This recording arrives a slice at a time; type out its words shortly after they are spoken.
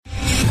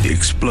The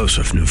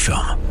explosive new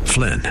film,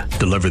 Flynn,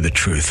 deliver the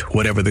truth,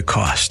 whatever the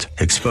cost,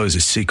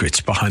 exposes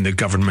secrets behind the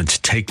government's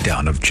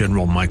takedown of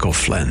General Michael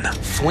Flynn.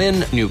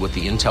 Flynn knew what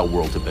the intel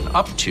world had been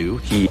up to.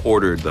 He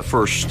ordered the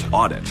first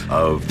audit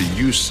of the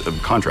use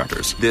of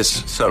contractors.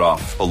 This set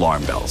off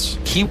alarm bells.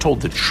 He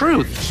told the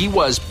truth. He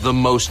was the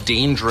most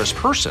dangerous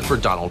person for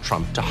Donald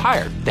Trump to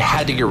hire. They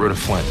had to get rid of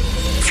Flynn.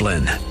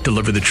 Flynn,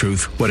 deliver the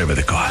truth, whatever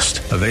the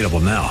cost. Available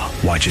now.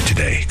 Watch it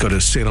today. Go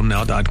to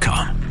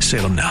salemnow.com.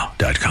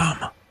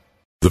 salemnow.com.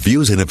 The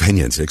views and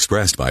opinions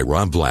expressed by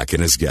Rob Black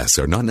and his guests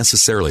are not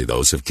necessarily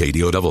those of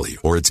KDOW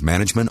or its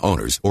management,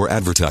 owners, or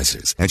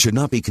advertisers and should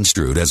not be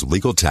construed as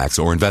legal, tax,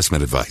 or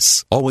investment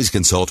advice. Always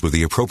consult with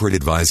the appropriate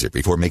advisor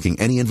before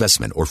making any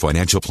investment or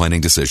financial planning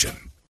decision.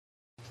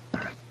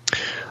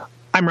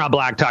 I'm Rob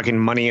Black, talking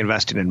money,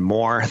 investing, and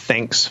more.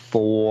 Thanks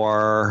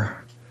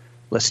for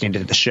listening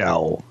to the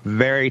show.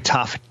 Very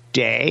tough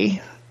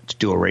day to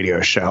do a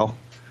radio show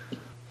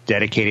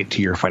dedicated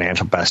to your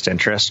financial best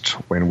interest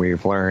when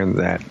we've learned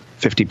that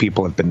 50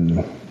 people have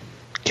been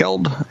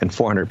killed and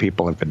 400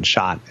 people have been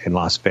shot in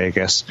Las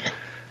Vegas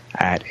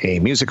at a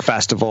music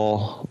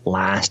festival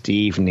last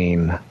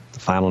evening, the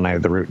final night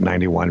of the Route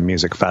 91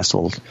 Music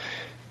Festival.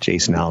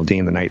 Jason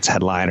Aldean, the night's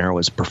headliner,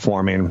 was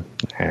performing,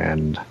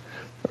 and there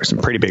were some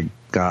pretty big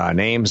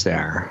names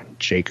there.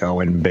 Jake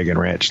Owen, Big and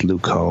Rich,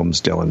 Luke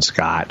Combs, Dylan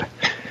Scott.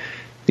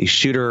 The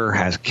shooter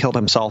has killed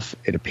himself,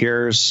 it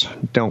appears.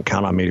 Don't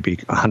count on me to be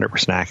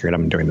 100% accurate.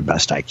 I'm doing the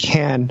best I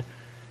can.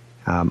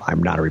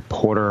 I'm not a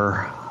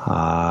reporter.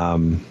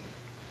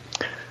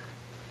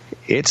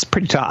 It's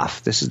pretty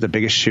tough. This is the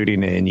biggest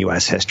shooting in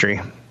U.S.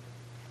 history.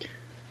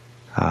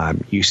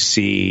 You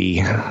see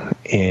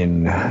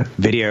in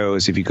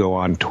videos, if you go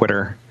on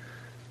Twitter,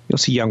 you'll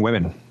see young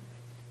women.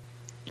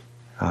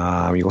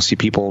 You'll see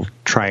people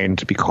trying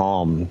to be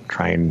calm,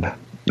 trying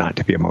not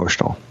to be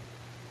emotional.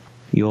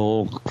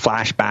 You'll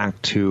flash back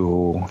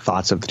to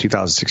thoughts of the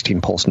 2016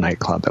 Pulse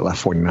nightclub that left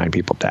 49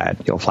 people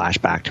dead. You'll flash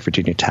back to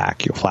Virginia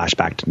Tech. You'll flash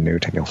back to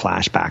Newton. You'll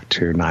flash back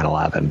to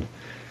 9/11. And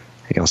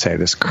you'll say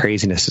this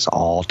craziness is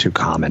all too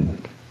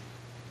common.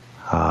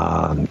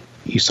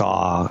 You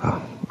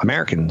saw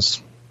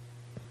Americans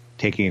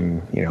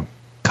taking,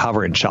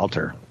 cover and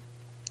shelter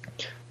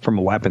from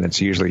a weapon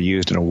that's usually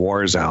used in a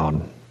war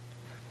zone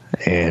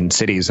in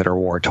cities that are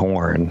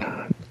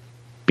war-torn,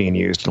 being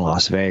used in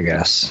Las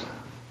Vegas,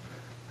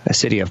 a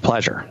city of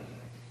pleasure.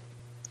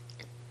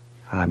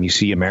 You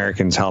see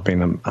Americans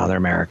helping other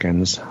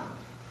Americans,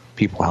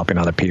 people helping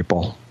other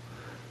people.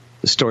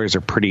 The stories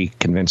are pretty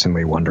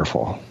convincingly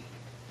wonderful.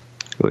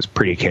 It was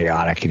pretty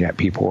chaotic, and yet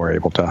people were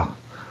able to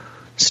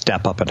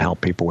step up and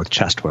help people with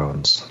chest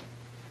wounds.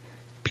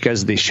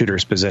 Because of the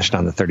shooter's position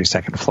on the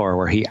 32nd floor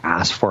where he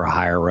asked for a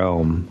higher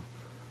room,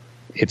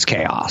 it's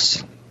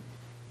chaos.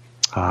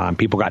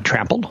 People got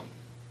trampled.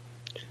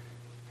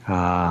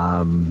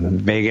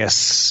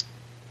 Vegas,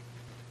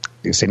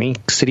 is any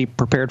city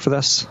prepared for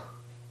this?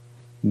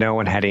 No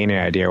one had any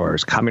idea where it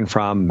was coming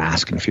from.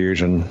 Mass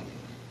confusion.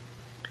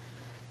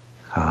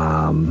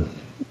 Crowds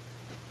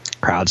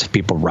of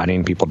people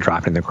running, people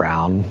dropping to the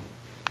ground.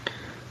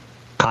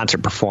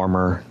 Concert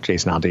performer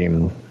Jason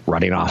Aldean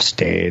running off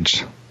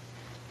stage.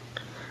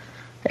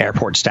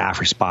 Airport staff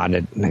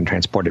responded and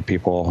transported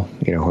people,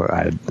 who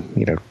had,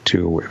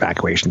 to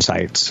evacuation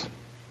sites.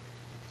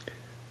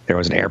 There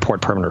was an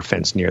airport perimeter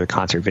fence near the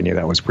concert venue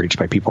that was breached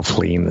by people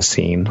fleeing the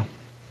scene.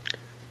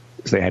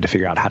 So they had to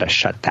figure out how to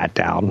shut that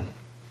down.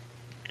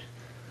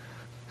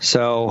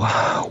 So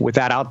with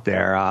that out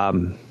there, I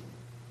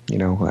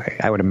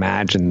would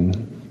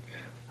imagine,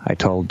 I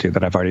told you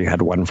that I've already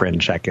had one friend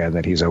check in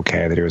that he's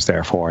okay, that he was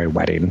there for a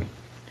wedding.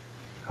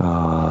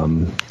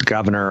 The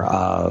governor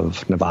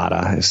of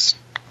Nevada is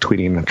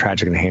tweeting a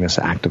tragic and heinous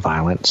act of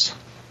violence.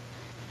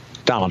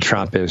 Donald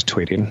Trump is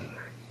tweeting.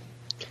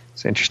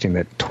 It's interesting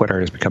that Twitter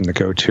has become the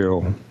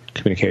go-to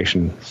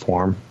communication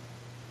form.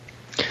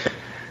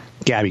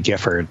 Gabby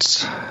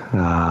Giffords,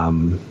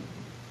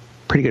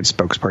 pretty good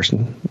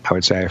spokesperson, I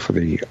would say, for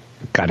the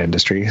gun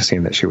industry,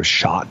 seeing that she was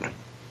shot,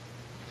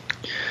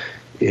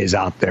 is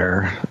out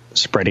there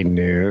spreading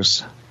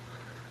news,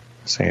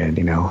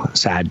 saying, a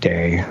sad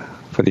day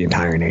for the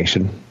entire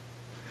nation.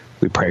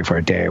 We pray for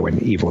a day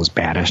when evil is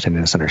banished and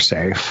innocent are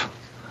safe.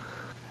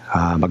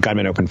 A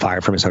gunman opened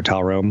fire from his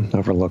hotel room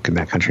overlooking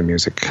that country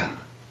music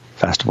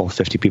festival.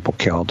 50 people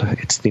killed.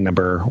 It's the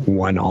number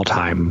one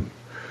all-time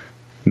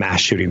mass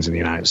shootings in the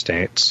United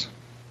States.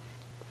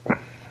 If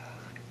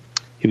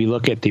you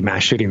look at the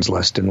mass shootings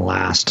list in the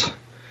last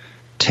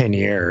 10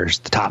 years,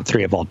 the top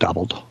three have all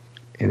doubled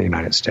in the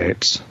United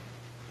States.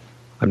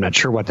 I'm not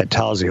sure what that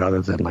tells you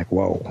other than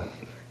whoa.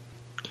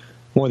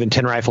 More than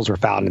 10 rifles were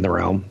found in the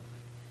room.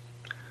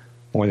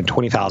 More than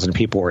 20,000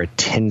 people were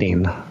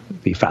attending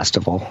the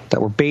festival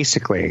that were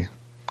basically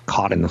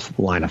caught in the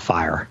line of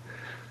fire.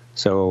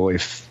 So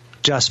if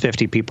just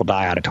 50 people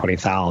die out of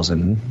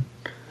 20,000,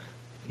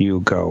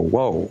 you go,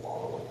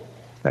 whoa,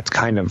 that's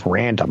kind of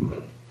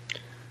random.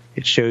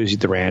 It shows you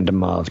the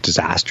random of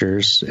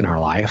disasters in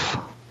our life.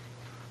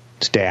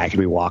 Today I could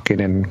be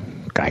walking and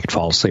a guy could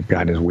fall asleep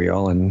behind his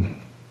wheel and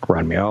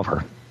run me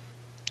over.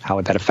 How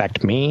would that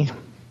affect me?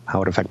 How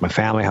would it affect my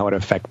family? How would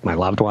it affect my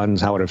loved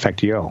ones? How would it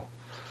affect you?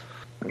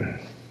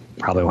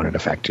 Probably wouldn't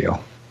affect you.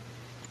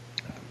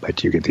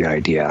 But you get the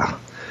idea.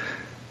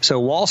 So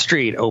Wall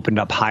Street opened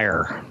up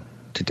higher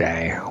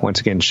today, once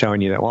again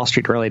showing you that Wall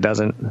Street really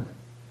doesn't,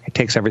 it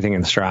takes everything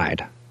in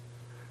stride.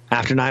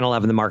 After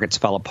 9/11, the markets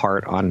fell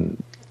apart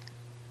on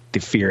the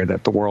fear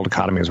that the world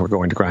economies were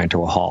going to grind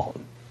to a halt.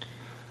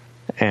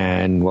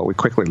 And what we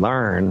quickly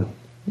learned,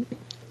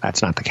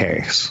 that's not the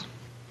case.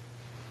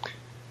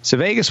 So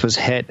Vegas was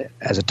hit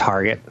as a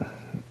target.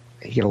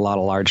 You get a lot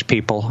of large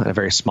people in a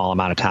very small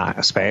amount of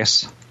time,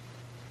 space.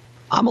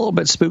 I'm a little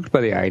bit spooked by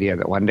the idea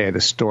that one day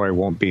the story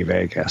won't be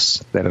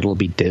Vegas, that it'll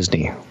be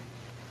Disney.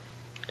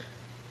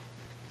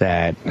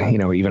 That,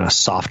 even a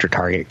softer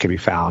target could be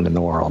found in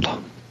the world.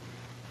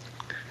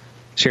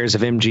 Shares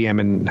of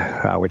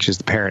MGM, which is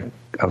the parent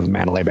of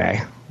Mandalay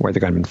Bay, where the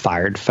gunman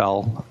fired,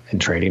 fell in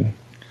trading.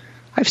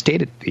 I've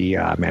stayed at the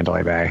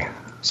Mandalay Bay.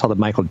 Saw the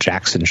Michael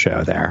Jackson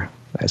show there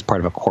as part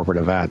of a corporate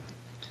event.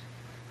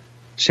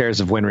 Shares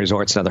of Wynn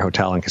Resorts, another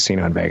hotel and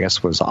casino in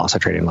Vegas, was also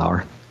trading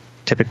lower.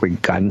 Typically,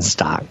 gun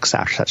stocks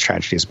after such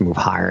tragedies move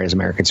higher as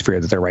Americans fear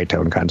that their right to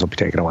own guns will be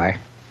taken away.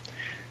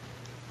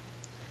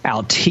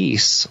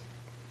 Altice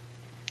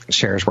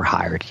shares were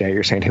higher today.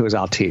 You're saying, who is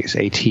Altice?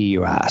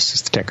 ATUS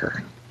is the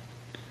ticker.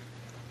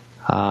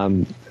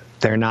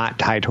 They're not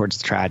tied towards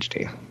the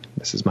tragedy.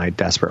 This is my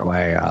desperate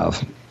way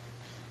of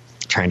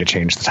trying to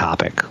change the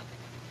topic.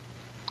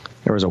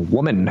 There was a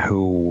woman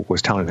who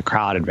was telling the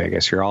crowd in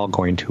Vegas, you're all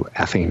going to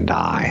effing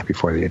die,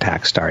 before the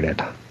attack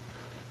started.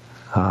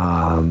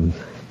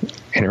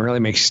 And it really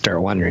makes you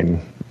start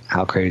wondering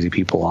how crazy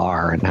people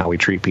are and how we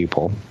treat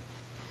people.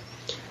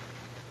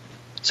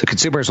 So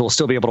consumers will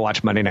still be able to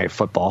watch Monday Night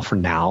Football for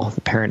now.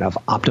 The parent of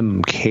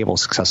Optimum Cable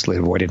successfully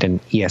avoided an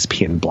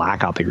ESPN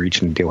blackout by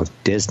reaching a deal with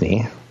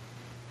Disney.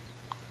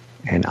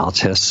 And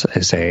Altice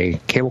is a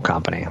cable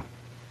company.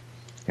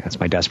 That's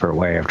my desperate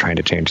way of trying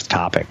to change the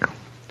topic.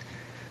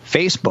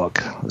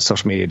 Facebook, the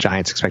social media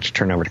giants, expect to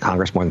turn over to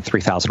Congress more than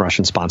 3,000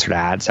 Russian-sponsored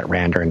ads that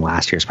ran during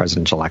last year's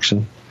presidential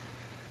election.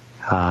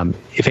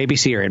 If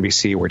ABC or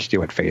NBC were to do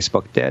what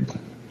Facebook did,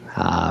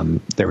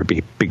 there would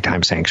be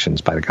big-time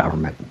sanctions by the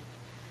government.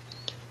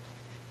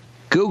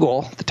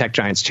 Google, the tech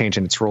giant's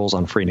changing its rules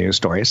on free news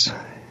stories.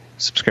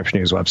 Subscription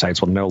news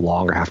websites will no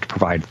longer have to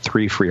provide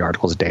 3 free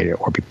articles a day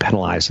or be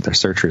penalized with their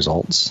search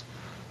results.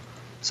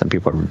 Some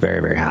people are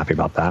very, very happy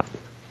about that.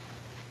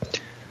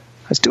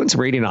 I was doing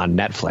some reading on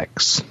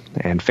Netflix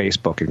and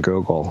Facebook and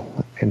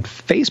Google, and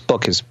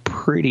Facebook is a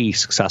pretty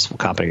successful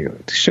company.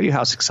 To show you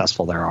how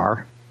successful they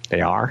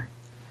are,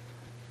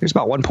 there's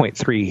about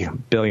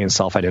 1.3 billion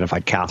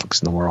self-identified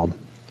Catholics in the world.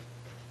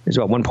 There's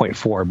about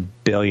 1.4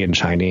 billion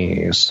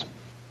Chinese.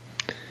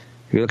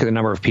 If you look at the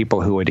number of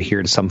people who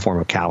adhere to some form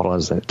of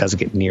capitalism, it doesn't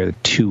get near the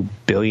 2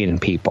 billion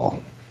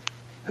people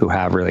who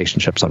have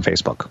relationships on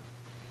Facebook.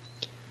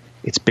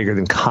 It's bigger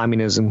than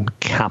communism,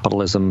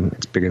 capitalism.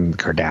 It's bigger than the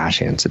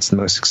Kardashians. It's the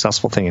most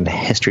successful thing in the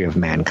history of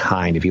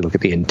mankind if you look at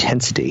the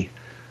intensity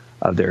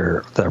of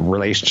the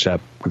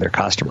relationship with their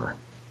customer.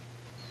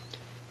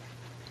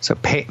 So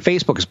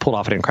Facebook has pulled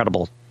off an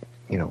incredible,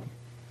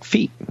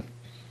 feat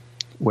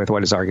with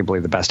what is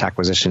arguably the best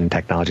acquisition in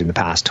technology in the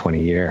past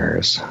 20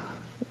 years.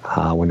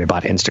 When they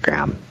bought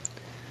Instagram,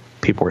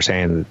 people were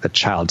saying that the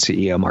child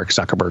CEO, Mark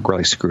Zuckerberg,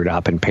 really screwed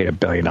up and paid $1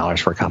 billion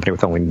for a company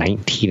with only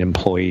 19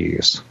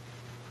 employees.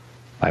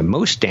 By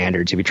most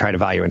standards, if you try to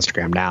value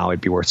Instagram now,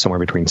 it'd be worth somewhere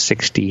between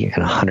 $60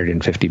 and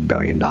 $150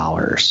 billion.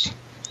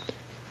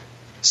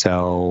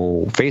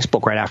 So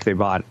Facebook, right after they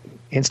bought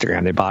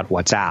Instagram, they bought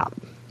WhatsApp.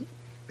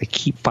 They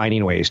keep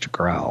finding ways to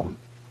grow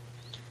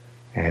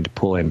and to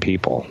pull in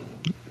people.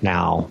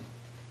 Now,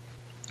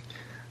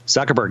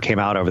 Zuckerberg came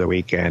out over the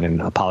weekend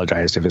and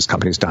apologized if his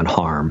company's done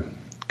harm,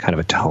 kind of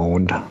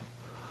atoned.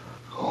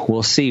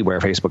 We'll see where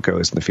Facebook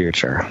goes in the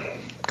future.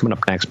 Coming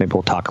up next, maybe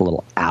we'll talk a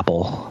little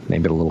Apple,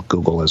 maybe a little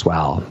Google as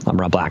well. I'm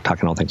Rob Black,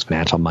 talking all things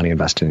financial, money,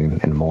 investing,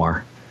 and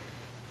more.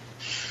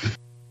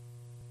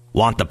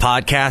 Want the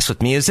podcast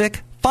with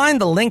music?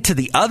 Find the link to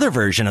the other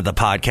version of the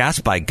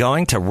podcast by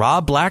going to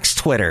Rob Black's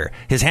Twitter.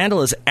 His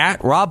handle is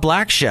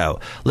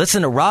 @RobBlackShow.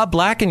 Listen to Rob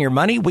Black and Your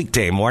Money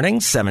weekday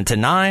mornings, 7 to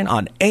 9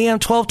 on AM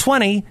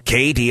 1220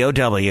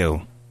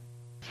 KDOW.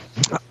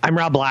 I'm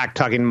Rob Black,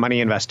 talking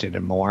money, invested,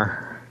 and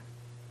more.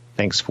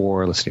 Thanks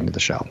for listening to the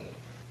show.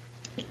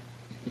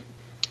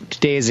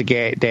 Today is a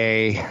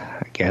day,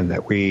 again,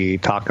 that we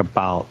talk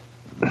about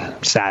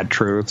sad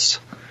truths.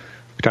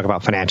 We talk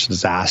about financial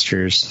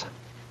disasters.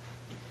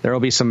 There will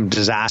be some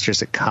disasters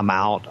that come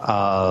out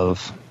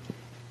of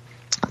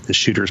the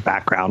shooter's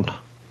background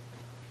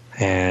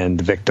and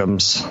the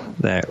victims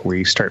that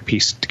we start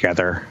piecing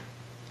together,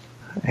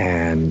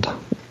 and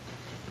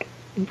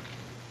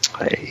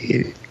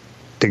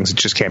things that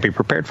just can't be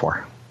prepared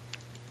for.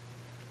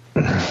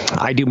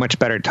 I do much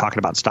better at talking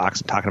about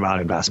stocks and talking about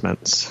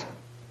investments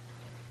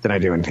than I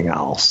do anything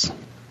else.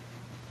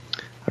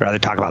 I'd rather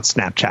talk about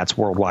Snapchat's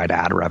worldwide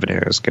ad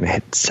revenue is going to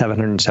hit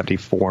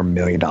 $774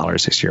 million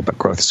this year, but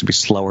growth is going to be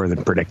slower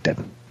than predicted.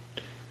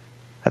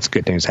 That's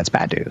good news. That's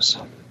bad news.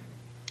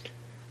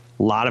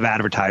 A lot of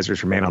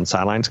advertisers remain on the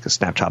sidelines because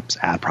Snapchat's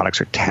ad products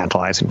are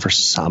tantalizing for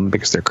some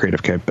because of their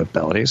creative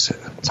capabilities.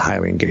 It's a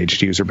highly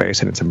engaged user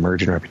base and its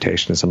emerging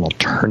reputation as an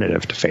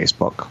alternative to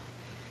Facebook.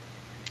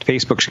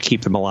 Facebook should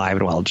keep them alive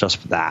and well just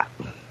for that.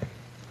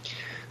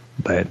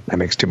 But that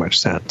makes too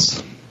much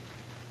sense.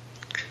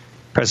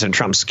 President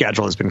Trump's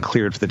schedule has been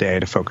cleared for the day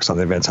to focus on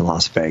the events in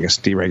Las Vegas.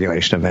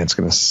 Deregulation events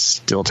going to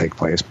still take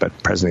place, but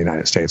the President of the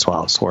United States will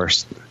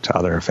outsource to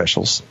other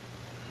officials.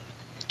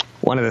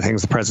 One of the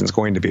things the president's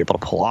going to be able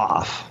to pull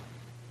off,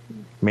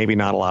 maybe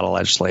not a lot of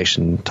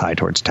legislation tied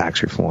towards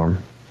tax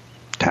reform,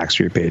 tax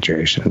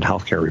repatriation, and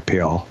healthcare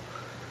repeal,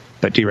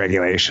 but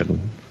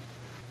deregulation.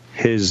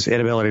 His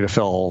inability to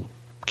fill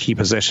key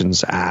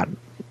positions at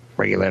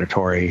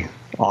regulatory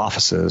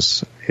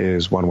offices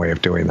is one way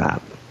of doing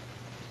that.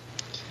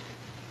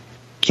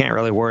 Can't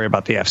really worry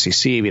about the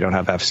FCC if you don't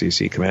have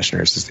FCC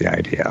commissioners, is the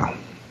idea.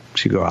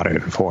 To go out and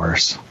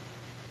enforce.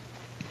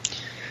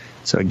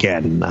 So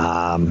again,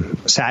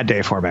 sad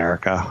day for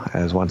America,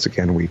 as once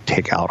again we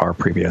take out our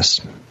previous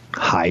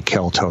high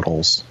kill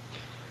totals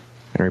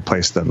and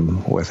replace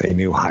them with a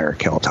new higher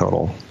kill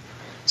total.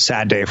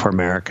 Sad day for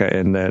America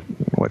in that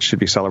what should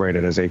be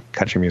celebrated as a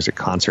country music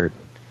concert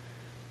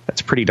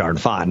that's pretty darn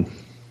fun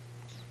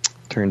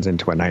turns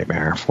into a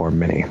nightmare for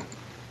many. I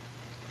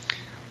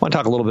want to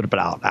talk a little bit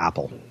about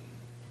Apple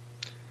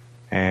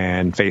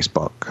and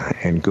Facebook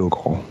and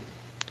Google.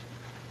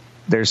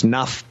 There's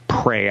enough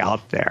prey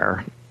out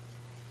there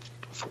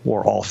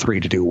for all three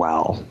to do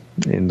well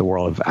in the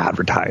world of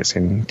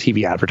advertising.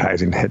 TV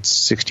advertising hits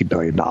 $60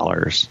 billion.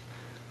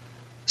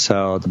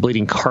 So the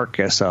bleeding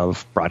carcass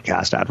of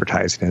broadcast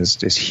advertising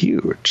is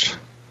huge.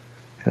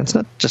 And it's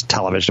not just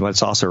television, but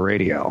it's also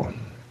radio.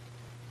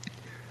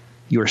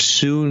 You're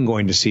soon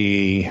going to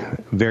see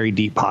very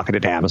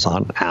deep-pocketed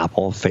Amazon,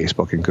 Apple,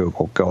 Facebook, and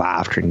Google go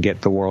after and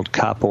get the World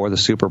Cup or the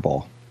Super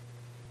Bowl.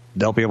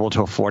 They'll be able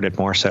to afford it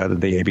more so than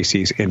the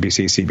ABCs,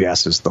 NBC,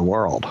 CBSs of the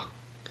world.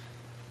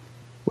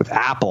 With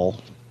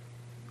Apple,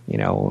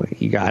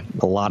 you got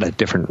a lot of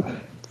different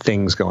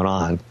things going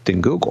on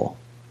than Google,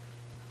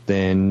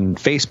 than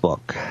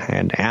Facebook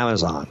and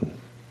Amazon.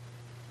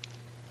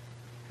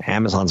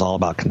 Amazon's all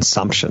about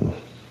consumption.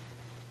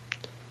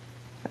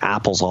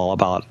 Apple's all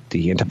about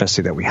the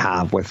intimacy that we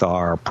have with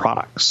our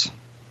products.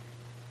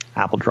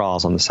 Apple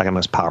draws on the second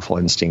most powerful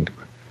instinct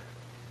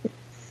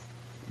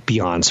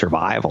beyond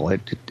survival.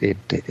 It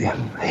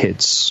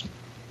hits,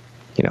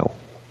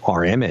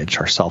 our image,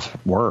 our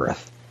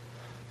self-worth.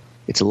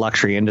 It's a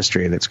luxury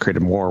industry that's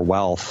created more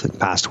wealth in the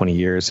past 20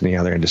 years than any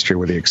other industry,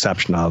 with the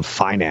exception of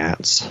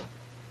finance.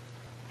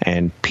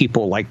 And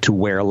people like to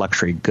wear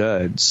luxury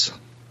goods.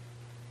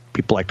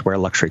 People like to wear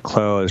luxury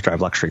clothes,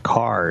 drive luxury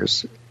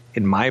cars,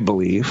 in my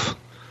belief,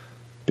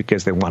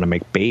 because they want to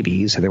make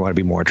babies and they want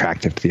to be more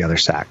attractive to the other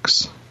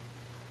sex.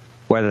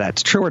 Whether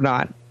that's true or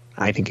not,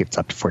 I think it's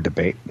up for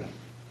debate.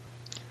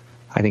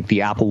 I think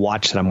the Apple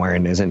Watch that I'm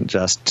wearing isn't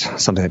just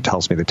something that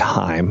tells me the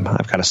time.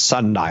 I've got a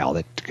sundial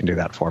that can do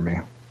that for me.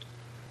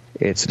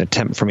 It's an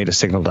attempt for me to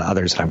signal to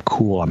others that I'm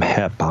cool, I'm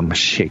hip, I'm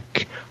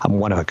chic, I'm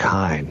one of a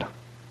kind.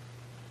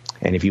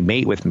 And if you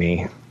mate with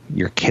me,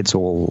 your kids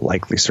will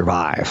likely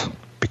survive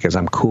because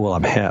I'm cool,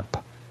 I'm hip,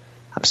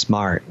 I'm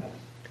smart.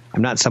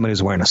 I'm not someone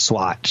who's wearing a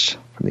Swatch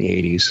from the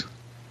 80s.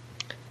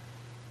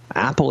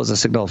 Apple is a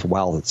signal of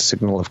wealth. It's a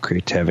signal of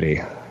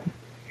creativity.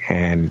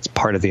 And it's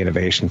part of the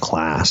innovation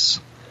class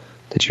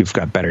that you've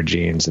got better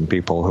genes than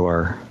people who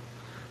are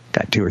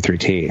got 2 or 3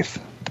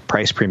 teeth. The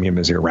price premium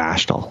is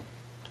irrational.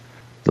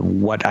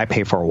 What I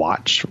pay for a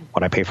watch,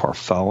 what I pay for a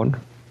phone,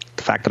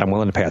 the fact that I'm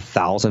willing to pay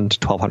 $1,000 to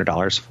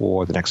 $1,200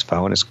 for the next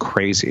phone is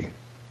crazy.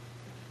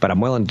 But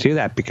I'm willing to do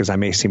that because I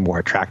may seem more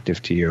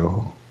attractive to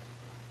you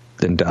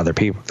than other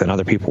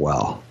people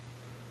will.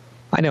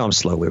 I know I'm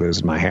slowly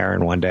losing my hair,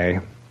 and one day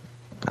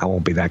I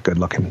won't be that good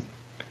looking.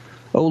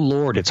 Oh,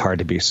 Lord, it's hard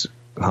to be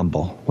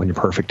humble when you're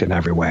perfect in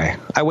every way.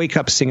 I wake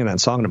up singing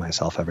that song to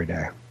myself every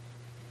day.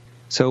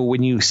 So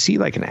when you see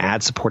like an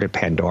ad-supported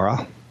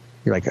Pandora,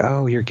 you're like,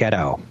 oh, you're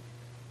ghetto.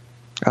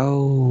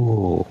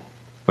 Oh,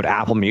 but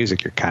Apple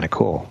Music, you're kind of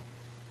cool.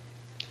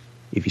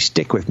 If you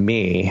stick with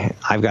me,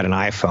 I've got an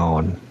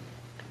iPhone.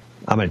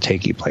 I'm going to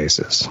take you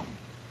places.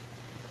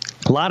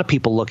 A lot of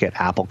people look at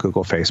Apple,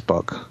 Google,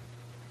 Facebook,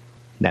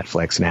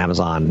 Netflix, and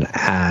Amazon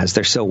as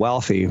they're so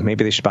wealthy,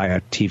 maybe they should buy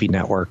a TV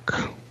network,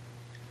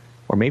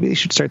 or maybe they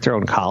should start their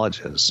own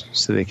colleges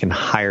so they can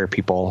hire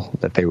people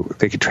that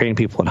they could train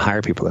people and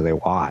hire people that they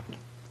want.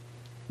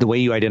 The way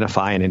you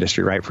identify an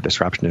industry ripe for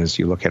disruption is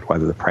you look at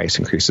whether the price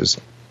increases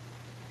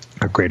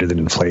are greater than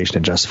inflation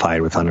and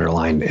justified with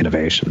underlying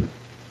innovation.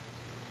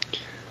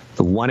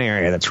 The one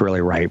area that's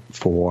really ripe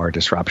for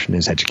disruption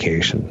is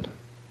education.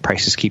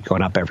 Prices keep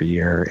going up every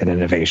year and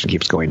innovation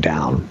keeps going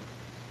down.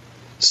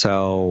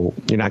 So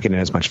you're not getting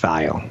as much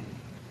value.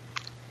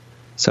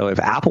 So if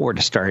Apple were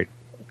to start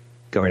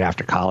going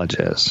after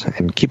colleges,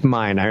 and keep in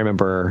mind, I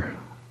remember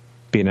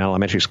being in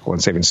elementary school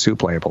and saving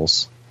soup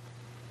labels,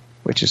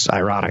 which is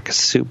ironic because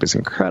soup is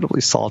incredibly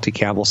salty.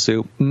 Campbell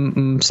soup,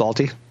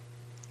 salty.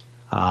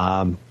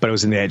 but it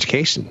was in the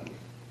education.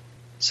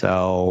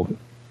 So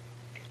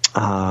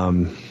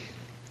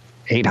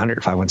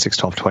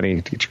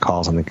 800-516-1220 to get your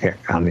calls on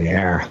the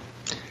air.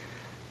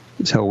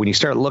 So when you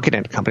start looking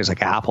at companies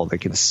like Apple, they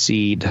can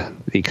seed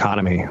the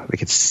economy. They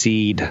can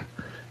seed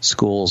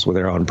schools with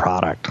their own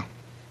product.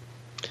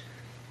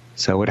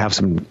 So it would have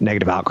some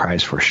negative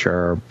outcries for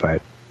sure,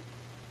 but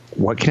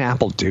what can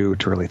Apple do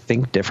to really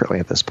think differently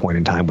at this point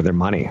in time with their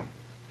money?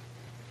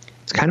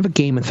 It's kind of a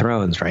Game of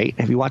Thrones, right?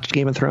 Have you watched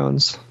Game of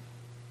Thrones?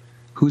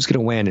 Who's going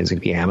to win? Is it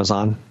going to be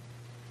Amazon,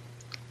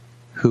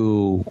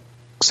 who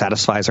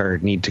satisfies our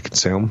need to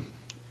consume?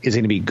 Is it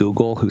going to be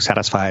Google, who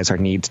satisfies our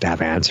needs to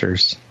have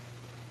answers?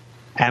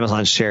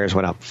 Amazon's shares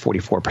went up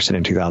 44%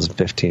 in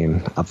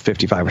 2015, up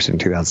 55% in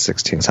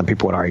 2016. Some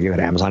people would argue that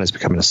Amazon is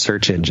becoming a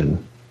search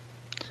engine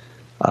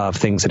of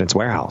things in its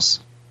warehouse.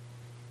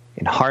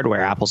 In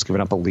hardware, Apple's given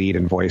up a lead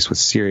in voice with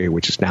Siri,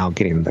 which is now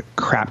getting the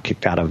crap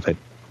kicked out of it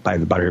by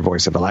the buttery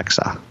voice of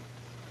Alexa.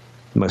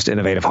 The most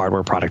innovative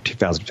hardware product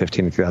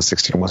 2015 and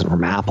 2016 wasn't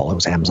from Apple. It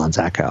was Amazon's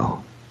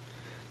Echo.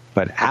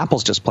 But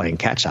Apple's just playing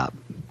catch up.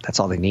 That's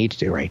all they need to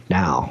do right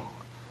now.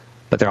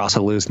 But they're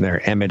also losing their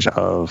image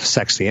of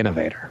sexy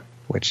innovator,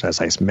 which,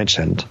 as I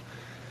mentioned,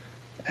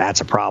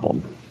 that's a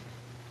problem.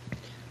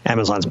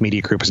 Amazon's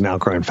media group is now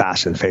growing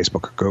faster than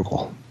Facebook or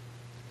Google.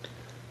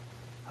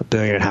 $1.5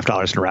 billion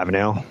in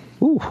revenue.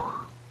 Ooh,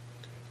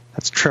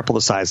 that's triple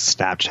the size of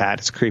Snapchat.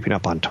 It's creeping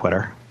up on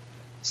Twitter.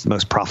 It's the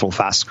most profitable,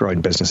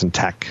 fastest-growing business in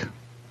tech.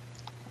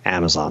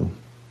 Amazon.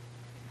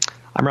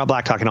 I'm Rob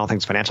Black, talking all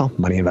things financial,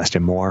 money,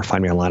 investing, more.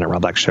 Find me online at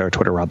Rob Black Show,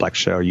 Twitter, Rob Black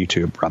Show,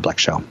 YouTube, Rob Black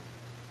Show.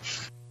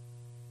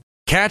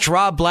 Catch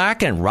Rob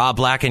Black and Rob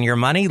Black and Your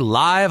Money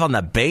live on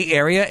the Bay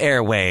Area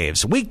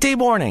airwaves, weekday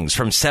mornings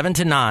from 7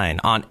 to 9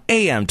 on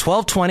AM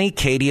 1220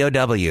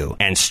 KDOW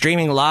and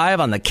streaming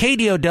live on the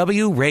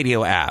KDOW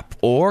radio app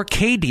or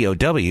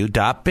KDOW.biz. And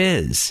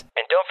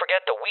don't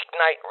forget the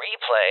weeknight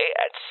replay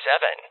at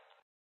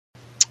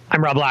 7.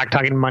 I'm Rob Black,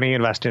 talking money,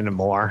 investing, and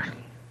more.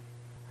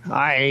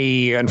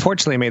 I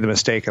unfortunately made the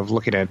mistake of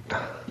looking at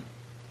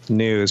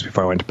news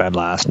before I went to bed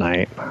last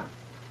night.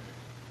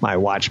 My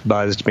watch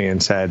buzzed me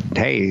and said,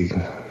 hey,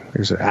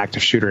 there's an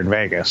active shooter in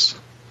Vegas.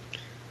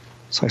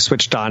 So I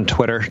switched on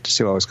Twitter to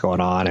see what was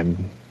going on,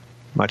 and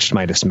much to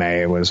my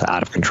dismay, it was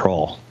out of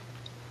control.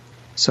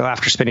 So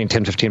after spending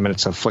 10, 15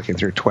 minutes of flicking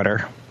through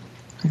Twitter,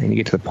 and you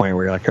get to the point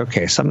where you're like,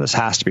 okay, some of this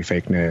has to be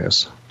fake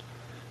news.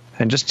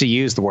 And just to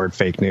use the word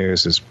fake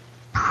news is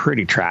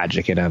pretty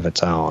tragic in of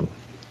its own,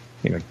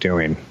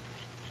 doing.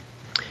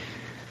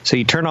 So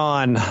you turn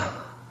on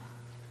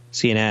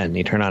CNN,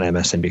 you turn on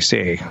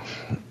MSNBC,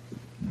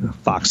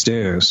 Fox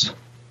News,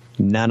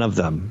 none of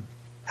them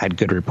had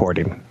good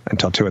reporting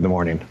until 2 in the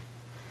morning.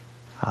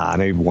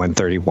 Maybe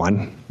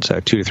 1:31, so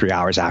 2 to 3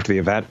 hours after the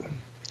event.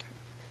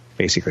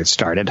 Basically, it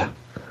started. A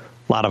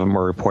lot of them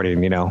were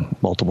reporting,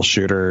 multiple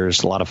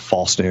shooters, a lot of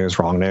false news,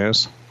 wrong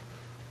news.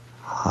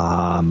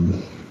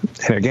 And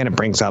again, it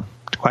brings up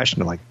the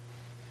question of,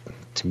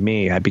 to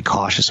me, I'd be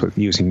cautious with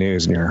using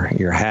news in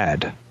your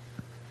head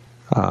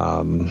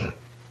to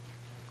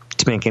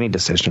make any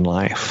decision in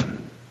life.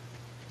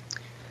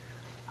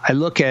 I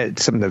look at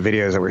some of the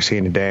videos that we're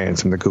seeing today and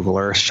some of the Google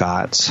Earth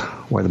shots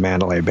where the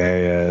Mandalay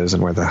Bay is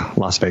and where the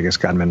Las Vegas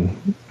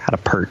gunman had a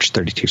perch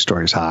 32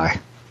 stories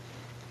high.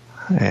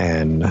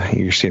 And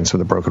you're seeing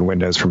some of the broken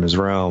windows from his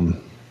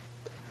room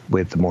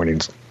with the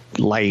morning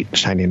light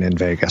shining in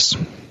Vegas.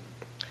 And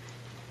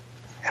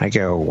I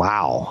go,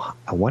 wow,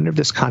 I wonder if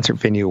this concert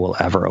venue will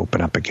ever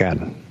open up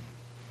again.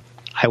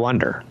 I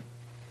wonder.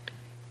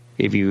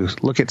 If you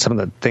look at some of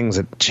the things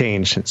that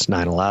changed since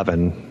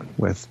 9/11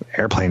 with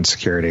airplane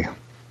security,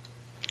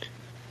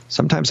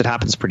 sometimes it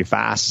happens pretty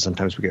fast.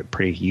 Sometimes we get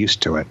pretty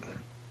used to it.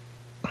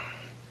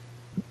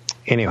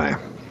 Anyway,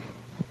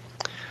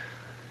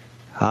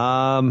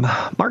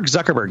 Mark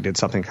Zuckerberg did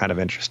something kind of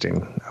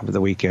interesting over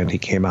the weekend. He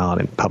came out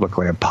and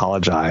publicly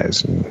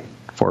apologized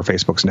for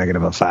Facebook's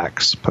negative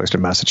effects, posted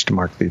a message to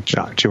mark the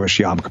Jewish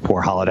Yom Kippur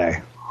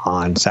holiday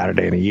on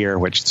Saturday in a year,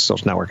 which the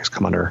social network has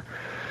come under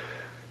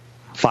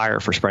fire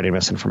for spreading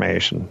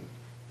misinformation.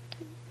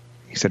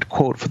 He said,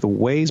 quote, for the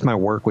ways my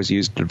work was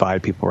used to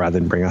divide people rather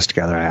than bring us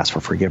together, I ask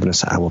for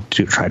forgiveness. I will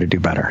try to do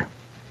better.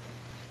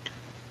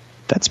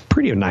 That's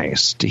pretty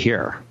nice to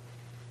hear.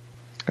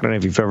 I don't know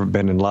if you've ever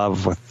been in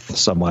love with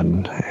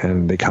someone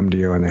and they come to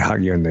you and they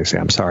hug you and they say,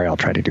 I'm sorry, I'll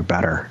try to do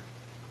better.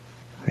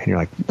 And you're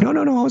like, no,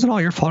 it wasn't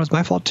all your fault. It was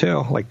my fault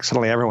too.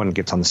 Suddenly everyone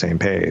gets on the same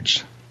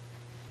page.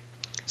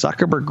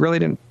 Zuckerberg really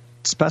didn't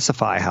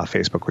specify how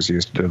Facebook was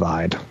used to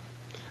divide.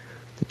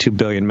 The 2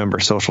 billion member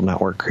social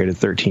network created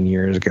 13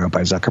 years ago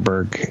by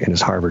Zuckerberg in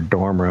his Harvard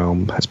dorm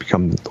room has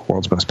become the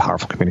world's most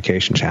powerful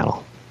communication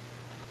channel.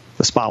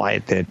 The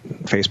spotlight that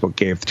Facebook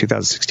gave the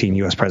 2016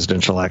 U.S.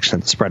 presidential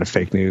election, the spread of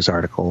fake news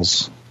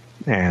articles,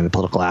 and the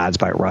political ads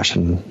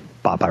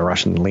bought by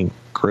Russian linked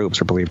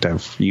groups are believed to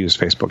have used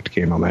Facebook to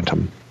gain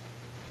momentum.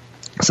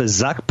 So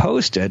Zuck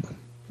posted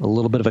a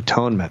little bit of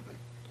atonement.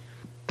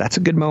 That's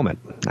a good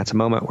moment. That's a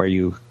moment where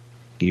you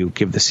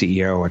give the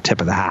CEO a tip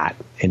of the hat,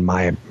 in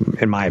my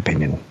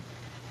opinion.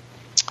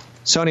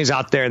 Sony's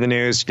out there in the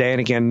news today, and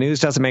again, news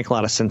doesn't make a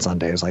lot of sense on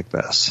days like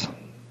this.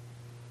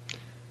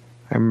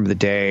 I remember the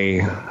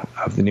day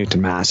of the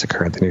Newton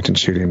massacre, the Newton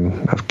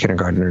shooting of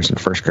kindergartners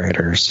and first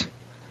graders.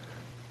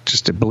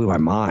 It blew my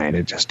mind.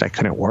 I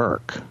couldn't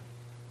work.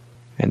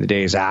 And the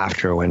days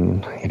after,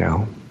 when,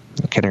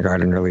 the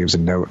kindergartner leaves a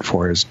note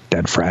for his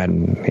dead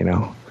friend,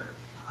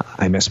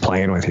 I miss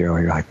playing with you.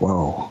 And you're like,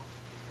 whoa.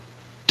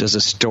 Does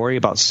a story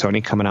about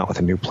Sony coming out with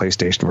a new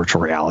PlayStation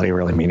virtual reality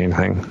really mean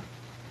anything?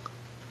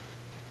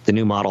 The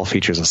new model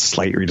features a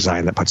slight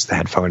redesign that puts the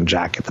headphone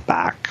jack at the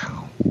back,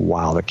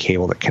 while the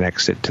cable that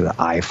connects it to the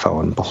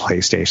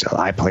iPlaystation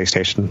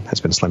has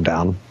been slimmed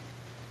down.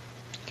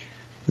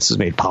 This is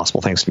made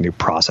possible thanks to a new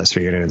processor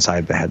unit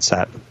inside the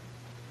headset.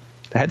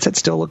 The headsets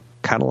still look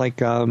kind of like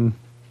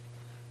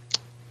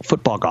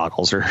football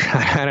goggles, or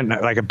I don't know,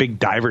 like a big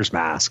diver's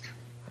mask.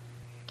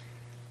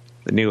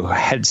 The new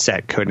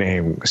headset,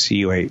 codenamed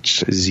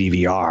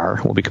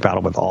CUH-ZVR, will be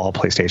compatible with all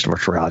PlayStation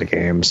virtual reality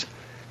games,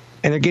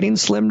 and they're getting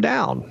slimmed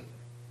down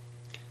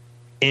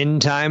in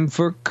time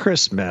for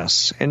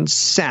Christmas and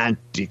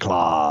Santa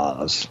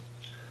Claus,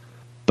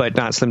 but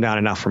not slimmed down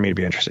enough for me to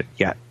be interested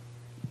yet.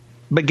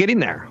 But getting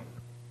there.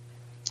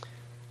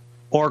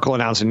 Oracle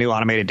announced a new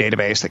automated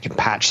database that can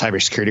patch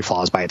cybersecurity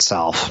flaws by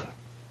itself.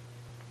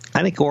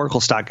 I think Oracle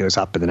stock goes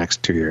up in the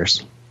next 2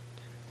 years.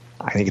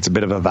 I think it's a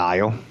bit of a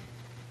value.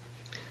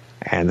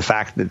 And the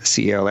fact that the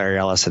CEO, Larry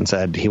Ellison,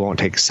 said he won't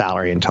take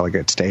salary until it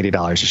gets to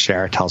 $80 a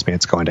share tells me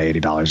it's going to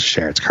 $80 a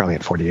share. It's currently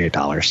at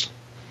 $48.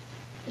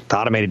 The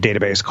automated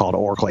database called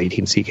Oracle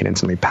 18c can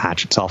instantly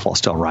patch itself while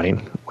still running,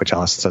 which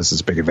Ellison says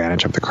is a big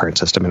advantage of the current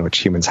system in which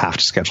humans have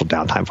to schedule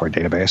downtime for a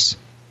database.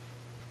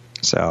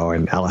 So,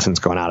 and Ellison's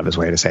going out of his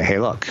way to say, hey,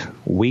 look,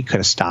 we could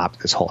have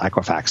stopped this whole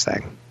Equifax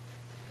thing.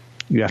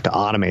 You have to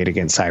automate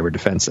against cyber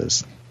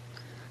defenses.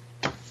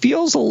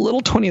 Feels a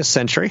little 20th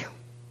century,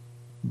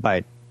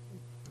 but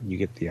you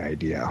get the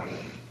idea.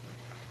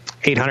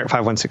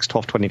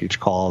 800-516-1220 to each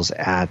calls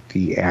at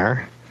the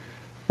air.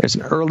 There's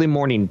an early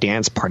morning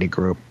dance party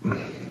group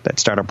that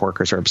startup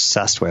workers are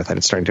obsessed with, and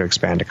it's starting to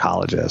expand to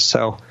colleges.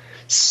 So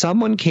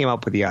someone came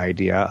up with the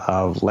idea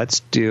of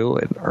let's do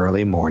an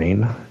early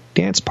morning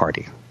dance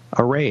party,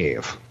 a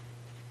rave.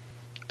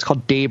 It's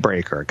called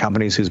Daybreaker,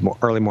 companies whose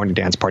early morning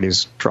dance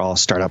parties draw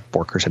startup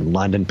workers in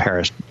London,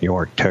 Paris, New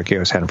York,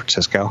 Tokyo, San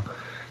Francisco.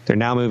 They're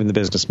now moving the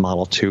business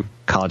model to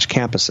college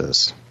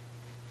campuses.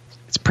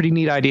 It's a pretty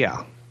neat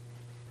idea.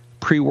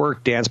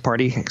 Pre-work dance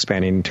party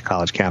expanding to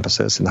college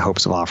campuses in the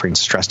hopes of offering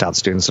stressed out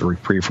students a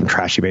reprieve from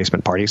trashy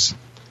basement parties.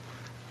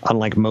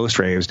 Unlike most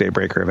raves,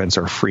 Daybreaker events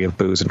are free of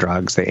booze and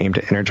drugs. They aim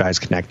to energize,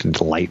 connect, and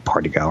delight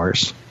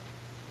partygoers.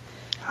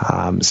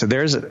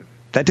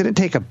 That didn't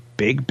take a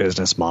big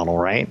business model,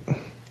 right?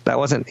 That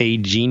wasn't a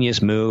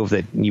genius move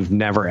that you've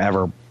never,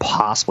 ever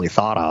possibly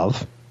thought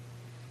of.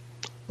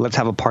 Let's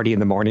have a party in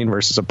the morning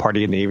versus a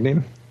party in the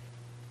evening.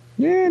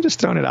 Yeah, just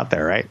throwing it out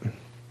there, right?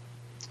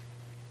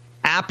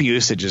 App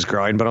usage is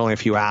growing, but only a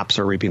few apps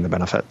are reaping the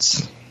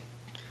benefits.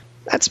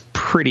 That's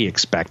pretty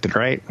expected,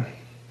 right?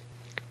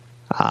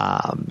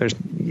 There's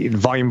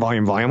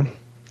volume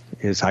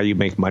is how you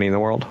make money in the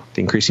world.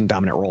 The increasing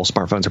dominant role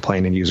smartphones are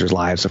playing in users'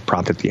 lives have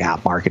prompted the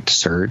app market to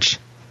surge.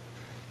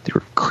 The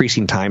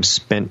increasing time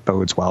spent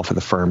bodes well for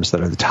the firms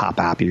that are the top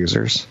app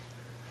users.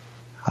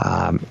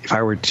 If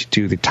I were to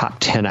do the top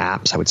 10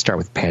 apps, I would start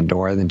with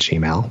Pandora, then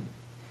Gmail.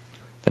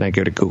 Then I'd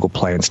go to Google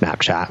Play and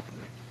Snapchat.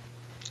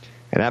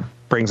 And that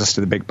brings us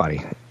to the big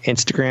buddy.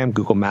 Instagram,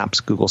 Google Maps,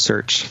 Google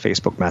Search,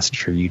 Facebook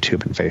Messenger,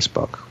 YouTube, and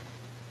Facebook.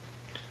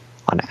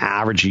 On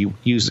average,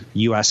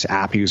 U.S.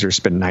 app users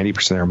spend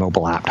 90% of their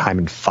mobile app time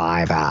in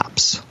 5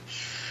 apps.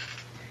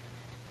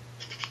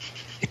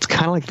 It's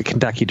kind of like the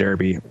Kentucky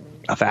Derby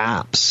of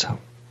apps.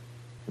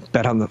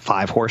 Bet on the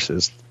 5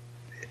 horses.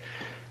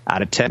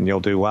 Out of 10, you'll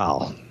do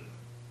well.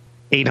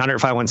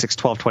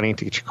 800-516-1220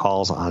 to get your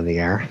calls on the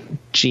air.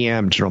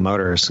 GM, General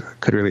Motors,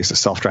 could release a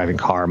self-driving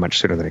car much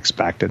sooner than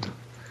expected,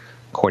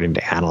 according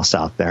to analysts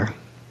out there.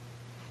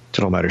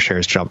 General Motors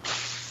shares jumped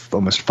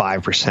almost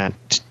 5%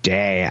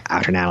 today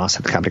after an analyst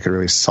said the company could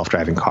release a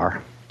self-driving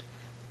car.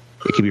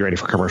 It could be ready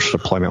for commercial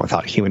deployment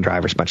without human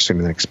drivers much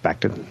sooner than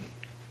expected.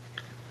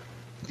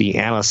 The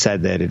analyst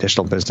said that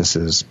additional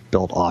businesses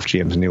built off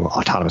GM's new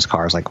autonomous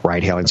cars, like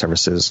ride-hailing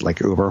services like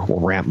Uber, will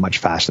ramp much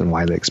faster than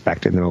widely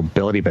expected. The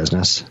mobility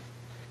business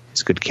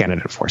is a good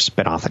candidate for a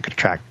spinoff that could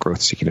attract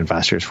growth-seeking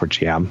investors for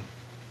GM.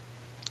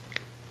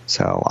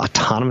 So,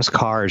 autonomous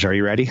cars, are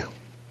you ready?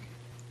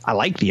 I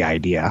like the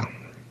idea.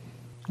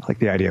 I like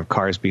the idea of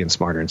cars being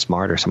smarter and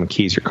smarter. Someone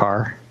keys your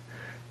car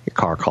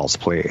calls the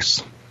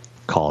police,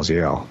 calls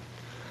you.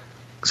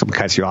 Someone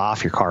cuts you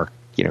off, your car,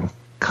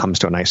 comes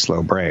to a nice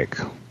slow break.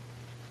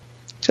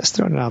 Just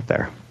throwing it out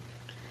there.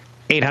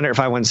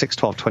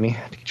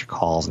 800-516-1220 to get your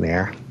calls in the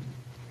air.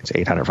 It's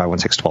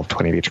 800-516-1220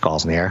 to get your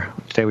calls in the air.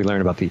 Today we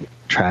learned about the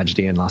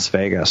tragedy in Las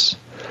Vegas.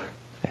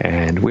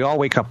 And we all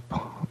wake up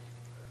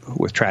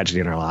with tragedy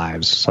in our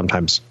lives.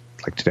 Sometimes,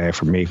 like today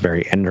for me,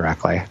 very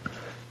indirectly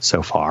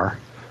so far,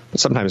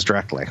 but sometimes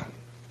directly.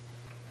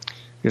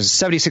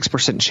 There's a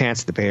 76%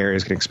 chance that the Bay Area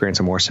is going to experience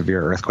a more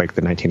severe earthquake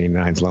than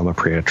 1989's Loma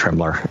Prieta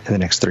trembler in the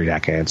next 3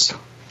 decades.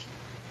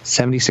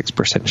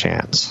 76%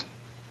 chance.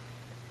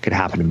 It could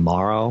happen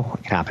tomorrow.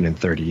 It could happen in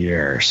 30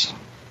 years.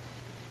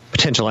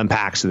 Potential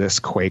impacts of this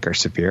quake are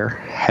severe.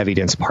 Heavy,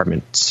 dense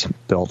apartments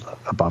built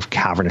above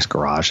cavernous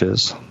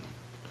garages,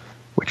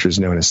 which was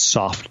known as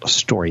soft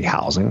story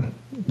housing,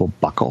 will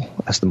buckle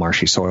as the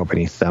marshy soil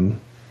beneath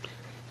them,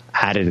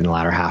 added in the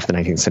latter half of the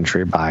 19th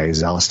century by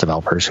zealous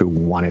developers who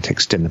wanted to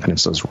extend the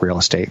peninsula's real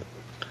estate,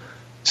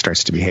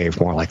 starts to behave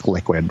more like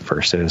liquid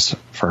versus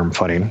firm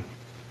footing.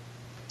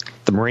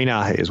 The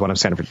Marina is one of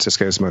San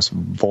Francisco's most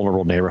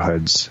vulnerable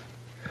neighborhoods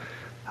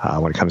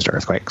when it comes to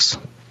earthquakes.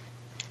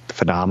 The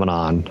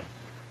phenomenon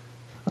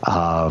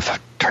of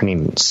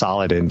turning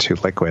solid into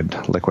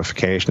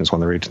liquefaction, is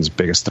one of the region's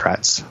biggest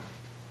threats.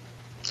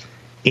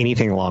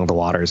 Anything along the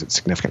water is at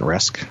significant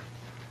risk.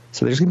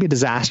 So there's going to be a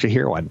disaster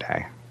here one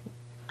day.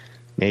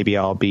 Maybe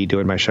I'll be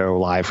doing my show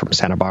live from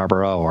Santa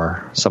Barbara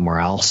or somewhere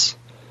else,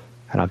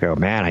 and I'll go,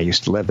 man, I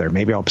used to live there.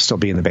 Maybe I'll still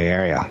be in the Bay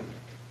Area.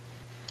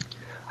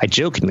 I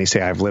jokingly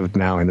say I've lived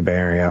now in the Bay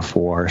Area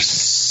for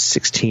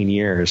 16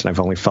 years, and I've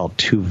only felt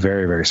 2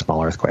 very, very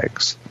small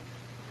earthquakes.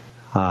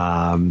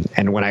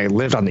 And when I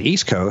lived on the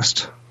East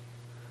Coast,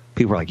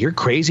 people were like, you're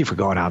crazy for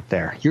going out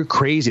there. You're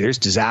crazy. There's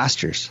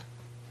disasters.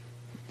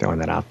 Throwing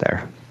that out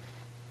there.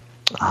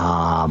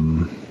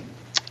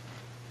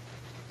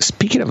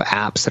 Speaking of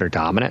apps that are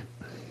dominant,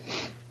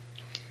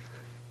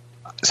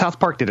 South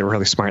Park did a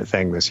really smart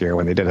thing this year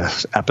when they did an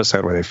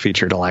episode where they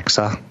featured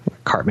Alexa.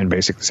 Cartman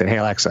basically said, hey,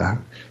 Alexa,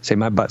 say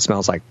my butt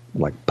smells like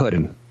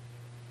pudding.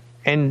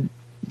 And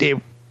they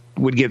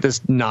would get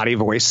this naughty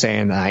voice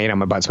saying,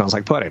 my butt smells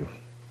like pudding.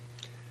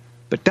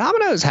 But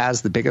Domino's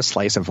has the biggest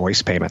slice of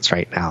voice payments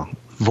right now.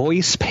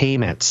 Voice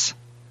payments.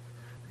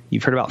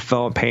 You've heard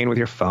about paying with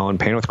your phone,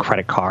 paying with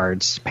credit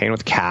cards, paying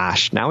with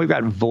cash. Now we've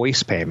got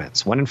voice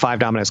payments. 1 in 5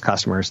 Domino's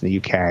customers in the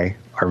UK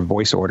are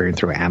voice ordering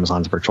through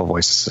Amazon's virtual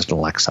voice assistant,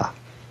 Alexa.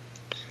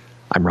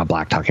 I'm Rob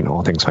Black, talking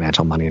all things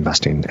financial, money,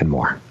 investing, and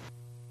more.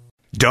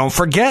 Don't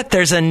forget,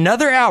 there's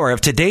another hour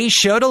of today's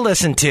show to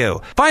listen to.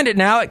 Find it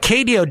now at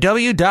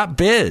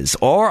KDOW.biz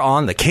or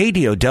on the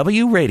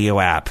KDOW radio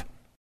app.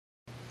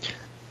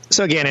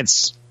 So again,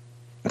 it's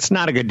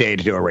not a good day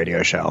to do a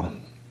radio show.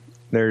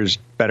 There's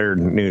better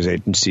news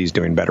agencies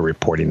doing better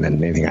reporting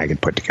than anything I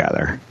could put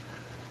together.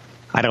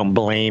 I don't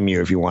blame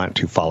you if you want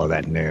to follow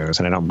that news,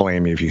 and I don't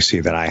blame you if you see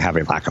that I have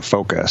a lack of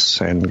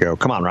focus and go,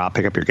 come on, Rob,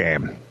 pick up your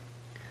game.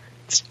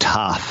 It's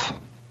tough.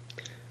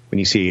 When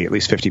you see at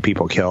least 50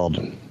 people killed,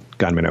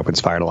 gunman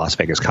opens fire at a Las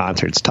Vegas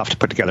concert, it's tough to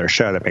put together a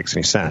show that makes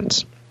any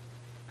sense.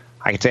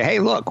 I could say, hey,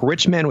 look,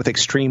 rich men with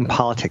extreme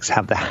politics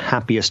have the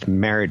happiest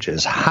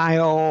marriages.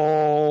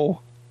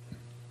 Hi-oh!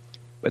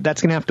 But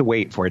that's going to have to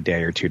wait for a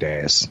day or 2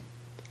 days.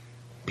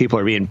 People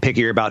are being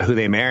pickier about who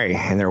they marry,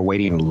 and they're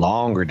waiting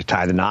longer to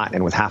tie the knot.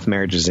 And with half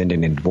marriages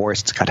ending in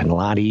divorce, it's gotten a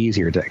lot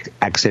easier to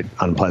exit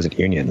unpleasant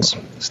unions.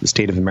 So the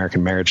state of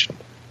American marriage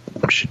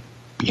should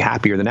be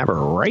happier than ever,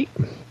 right?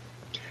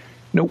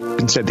 Nope.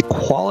 Instead, the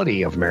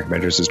quality of American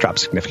marriages has dropped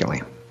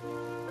significantly.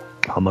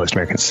 While most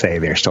Americans say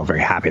they're still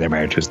very happy in their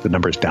marriages, the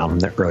number is down from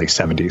the early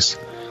 70s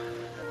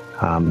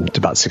to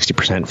about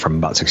 60% from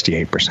about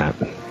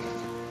 68%.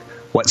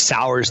 What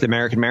sours the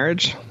American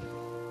marriage?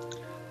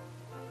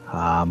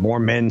 More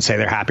men say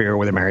they're happier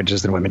with their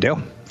marriages than women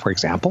do, for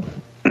example.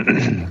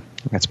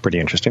 That's pretty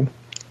interesting.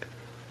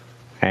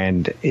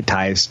 And it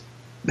ties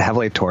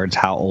heavily towards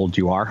how old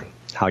you are,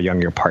 how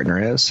young your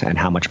partner is, and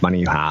how much money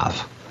you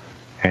have.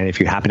 And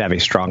if you happen to have a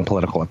strong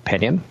political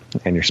opinion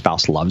and your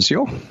spouse loves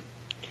you,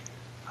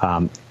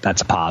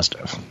 that's a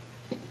positive.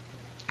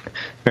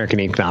 American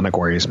economic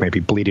worries may be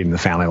bleeding in the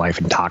family life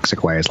in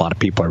toxic ways. A lot of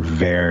people are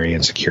very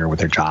insecure with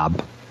their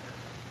job,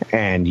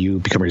 and you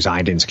become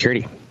resigned to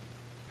insecurity.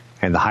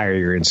 And the higher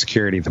your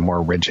insecurity, the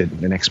more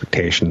rigid and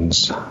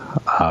expectations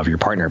of your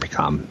partner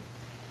become.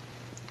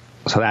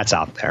 So that's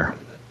out there.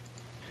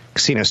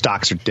 Casino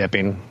stocks are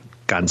dipping.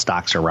 Gun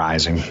stocks are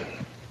rising.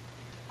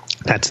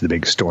 That's the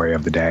big story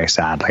of the day,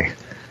 sadly.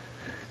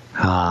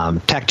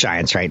 Tech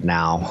giants right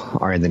now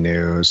are in the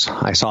news.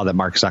 I saw that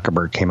Mark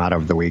Zuckerberg came out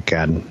over the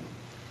weekend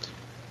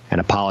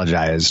and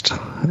apologized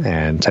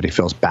and said he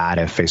feels bad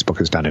if Facebook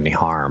has done any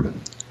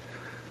harm,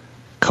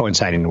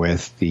 coinciding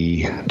with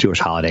the Jewish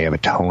holiday of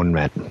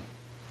Atonement.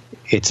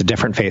 It's a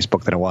different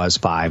Facebook than it was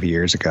 5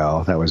 years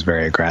ago. That was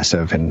very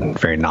aggressive and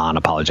very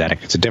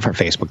non-apologetic. It's a different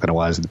Facebook than it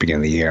was at the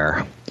beginning of the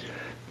year.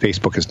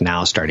 Facebook is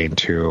now starting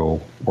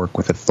to work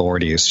with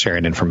authorities,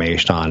 sharing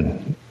information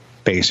on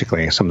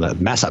basically some of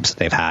the mess-ups that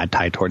they've had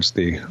tied towards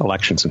the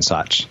elections and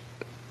such.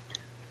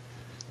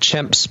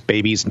 Chimps,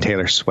 babies, and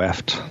Taylor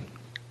Swift.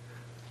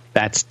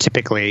 That's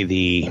typically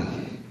the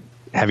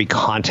heavy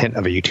content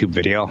of a YouTube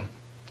video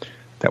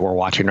that we're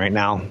watching right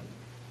now.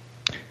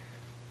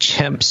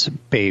 Chimps,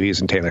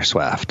 babies, and Taylor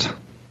Swift.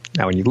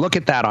 Now, when you look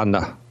at that on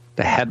the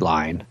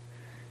headline,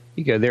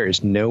 you go, there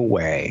is no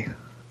way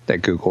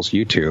that Google's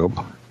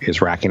YouTube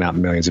is racking up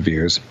millions of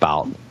views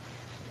about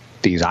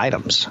these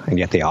items, and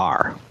yet they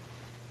are.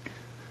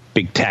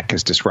 big tech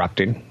is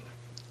disrupting.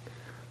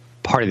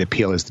 Part of the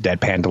appeal is the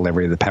deadpan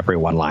delivery of the peppery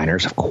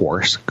one-liners, of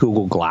course.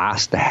 Google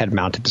Glass, the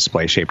head-mounted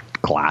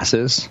display-shaped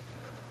glasses.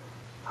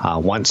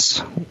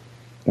 Once,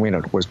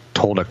 was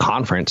told at a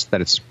conference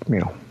that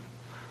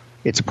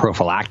it's a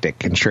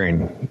prophylactic,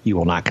 ensuring you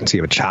will not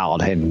conceive a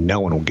child and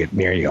no one will get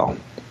near you.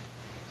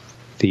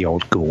 The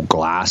old Google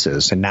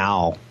Glasses. And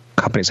now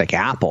companies like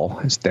Apple,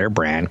 as their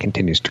brand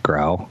continues to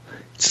grow,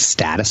 it's a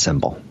status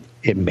symbol.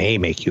 It may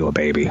make you a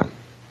baby.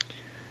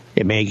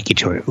 It may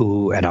get you an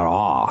ooh and an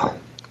ah.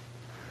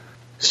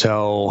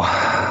 So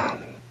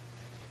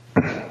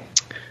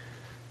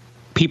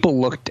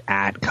people looked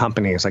at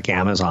companies like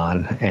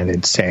Amazon and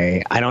they'd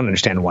say, I don't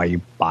understand why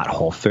you bought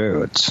Whole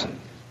Foods.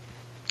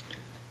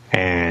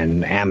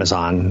 And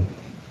Amazon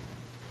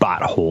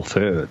bought Whole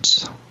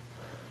Foods.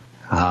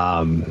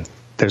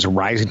 There's a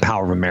rising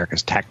power of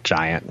America's tech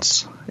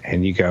giants.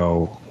 And you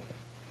go,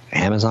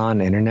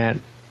 Amazon, internet,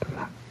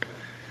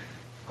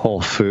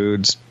 Whole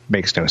Foods,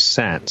 makes no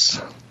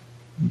sense.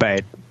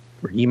 But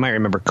you might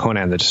remember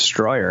Conan the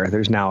Destroyer.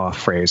 There's now a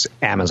phrase,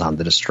 Amazon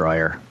the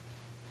Destroyer.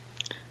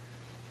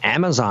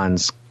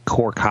 Amazon's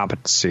core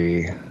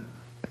competency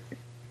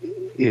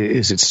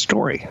is its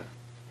story.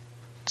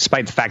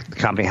 Despite the fact that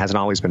the company hasn't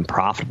always been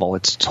profitable,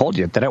 it's told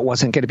you that it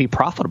wasn't going to be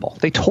profitable.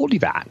 They told you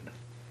that.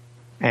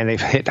 And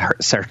they've hit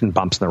certain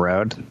bumps in the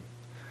road,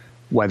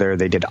 whether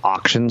they did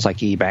auctions like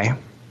eBay.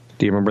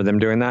 Do you remember them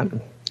doing that?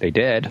 They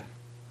did.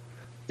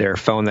 Their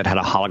phone that had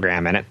a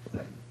hologram in it,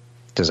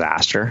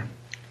 disaster.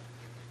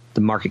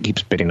 The market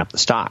keeps bidding up the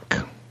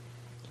stock.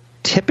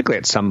 Typically,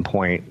 at some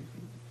point,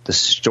 the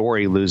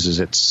story loses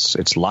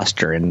its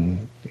luster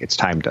and it's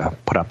time to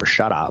put up or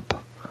shut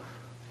up,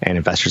 and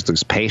investors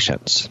lose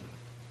patience.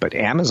 But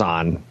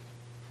Amazon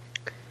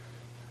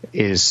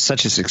is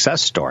such a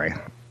success story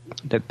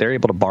that they're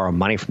able to borrow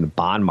money from the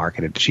bond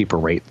market at a cheaper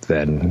rate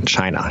than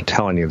China,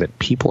 telling you that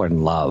people are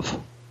in love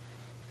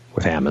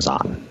with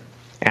Amazon.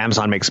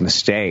 Amazon makes a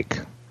mistake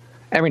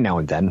every now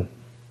and then,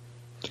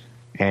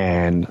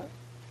 and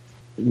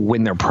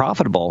when they're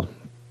profitable,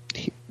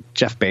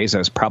 Jeff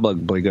Bezos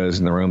probably goes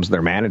in the rooms of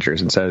their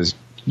managers and says,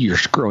 you're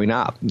screwing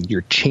up.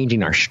 You're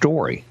changing our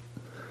story.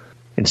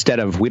 Instead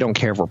of, we don't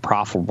care if we're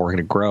profitable, we're going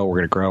to grow, we're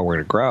going to grow, we're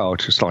going to grow,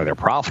 to just only they're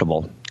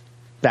profitable.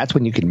 That's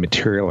when you can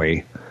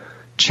materially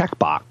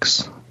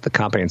checkbox the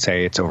company and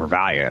say it's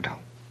overvalued.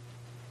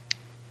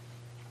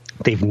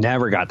 They've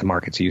never got the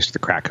markets used to the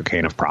crack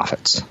cocaine of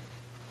profits.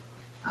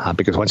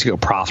 Because once you go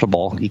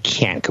profitable, you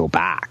can't go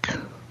back.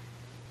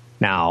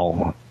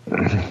 Now,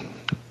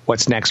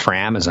 what's next for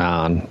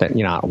Amazon that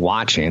you're not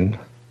watching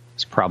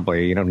is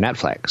probably,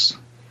 Netflix.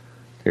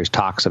 There's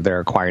talks of they're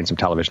acquiring some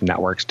television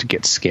networks to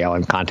get scale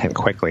and content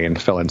quickly and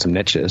fill in some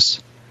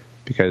niches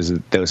because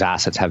those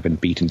assets have been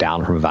beaten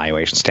down from a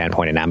valuation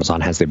standpoint, and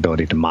Amazon has the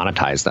ability to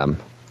monetize them.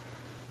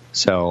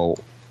 So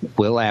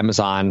will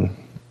Amazon,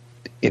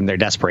 in their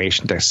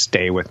desperation to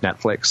stay with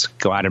Netflix,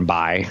 go out and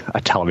buy a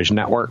television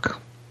network?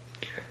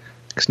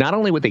 Because not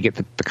only would they get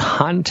the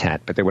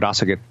content, but they would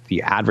also get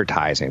the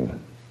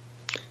advertising.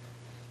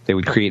 They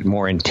would create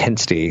more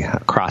intensity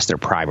across their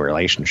Prime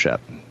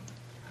relationship.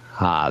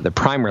 The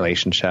Prime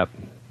relationship,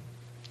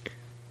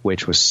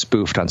 which was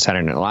spoofed on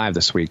Saturday Night Live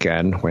this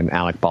weekend when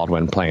Alec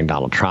Baldwin, playing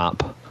Donald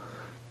Trump,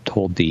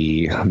 told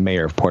the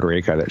mayor of Puerto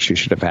Rico that she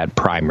should have had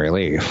Prime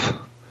relief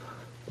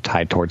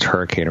tied towards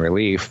hurricane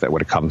relief that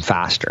would have come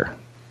faster.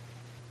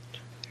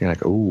 You're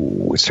like,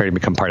 ooh, it's starting to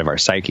become part of our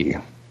psyche.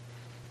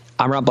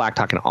 I'm Rob Black,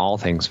 talking all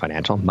things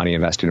financial, money,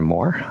 investing, and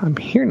more. I'm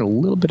hearing a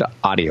little bit of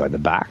audio in the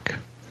back,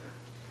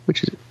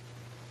 which is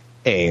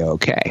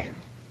A-okay.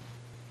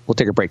 We'll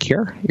take a break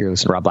here. You're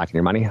listening to Rob Black and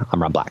Your Money.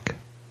 I'm Rob Black.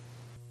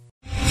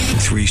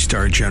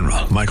 3-star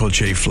General Michael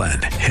J.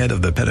 Flynn, head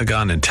of the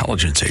Pentagon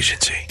Intelligence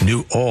Agency,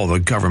 knew all the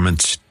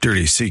government's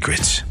dirty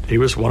secrets. He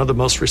was one of the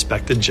most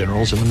respected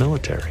generals in the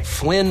military.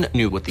 Flynn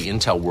knew what the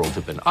intel world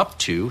had been up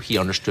to. He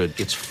understood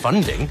its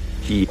funding.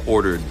 He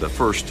ordered the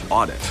first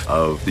audit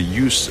of the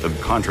use of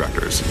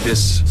contractors.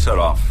 This set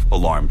off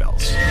alarm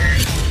bells.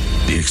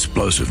 The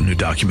explosive new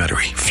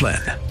documentary,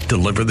 Flynn,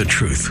 Deliver the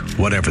Truth,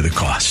 Whatever the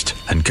Cost,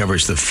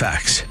 uncovers the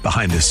facts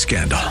behind this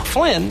scandal.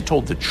 Flynn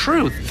told the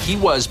truth. He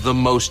was the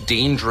most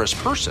dangerous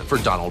person for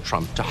Donald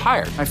Trump to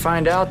hire. I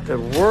find out the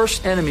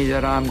worst enemy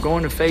that I'm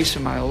going to face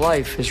in my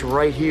life is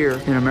right here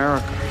in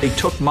America. They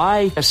took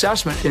my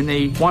assessment and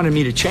they wanted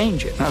me to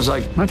change it. And I was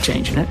like, I'm not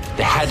changing it.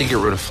 They had to get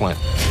rid of Flynn.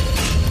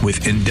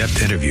 With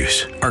in-depth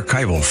interviews,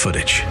 archival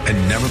footage,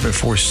 and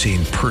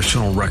never-before-seen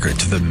personal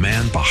records of the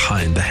man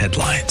behind the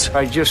headlines.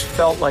 I just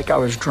felt like I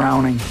was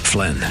drowning.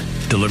 Flynn,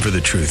 Deliver the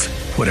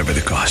Truth, Whatever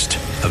the Cost.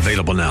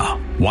 Available now.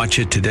 Watch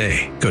it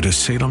today. Go to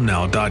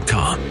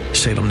salemnow.com.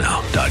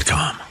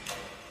 salemnow.com.